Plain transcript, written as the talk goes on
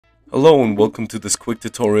Hello and welcome to this quick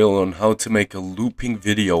tutorial on how to make a looping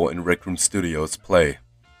video in Rec Room Studios Play.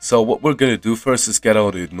 So what we're going to do first is get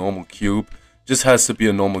out a normal cube. Just has to be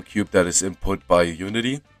a normal cube that is input by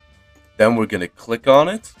Unity. Then we're going to click on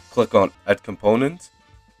it, click on Add Component,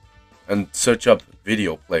 and search up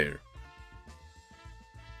Video Player.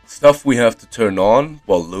 Stuff we have to turn on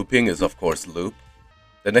while looping is of course loop.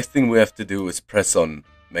 The next thing we have to do is press on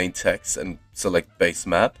Main Text and select Base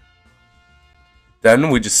Map.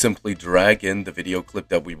 Then we just simply drag in the video clip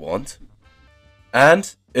that we want.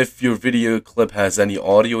 And if your video clip has any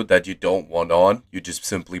audio that you don't want on, you just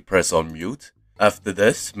simply press on mute. After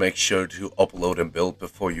this, make sure to upload and build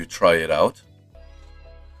before you try it out.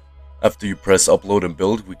 After you press upload and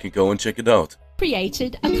build, we can go and check it out.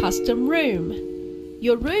 Created a custom room.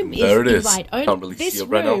 Your room There it is is. invite Can't only really this see it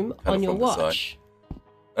right now, room kind on of your from the side.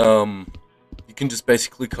 watch. You can just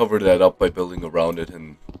basically cover that up by building around it,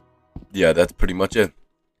 and yeah, that's pretty much it.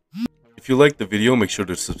 If you liked the video, make sure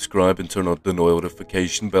to subscribe and turn on the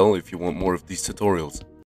notification bell if you want more of these tutorials.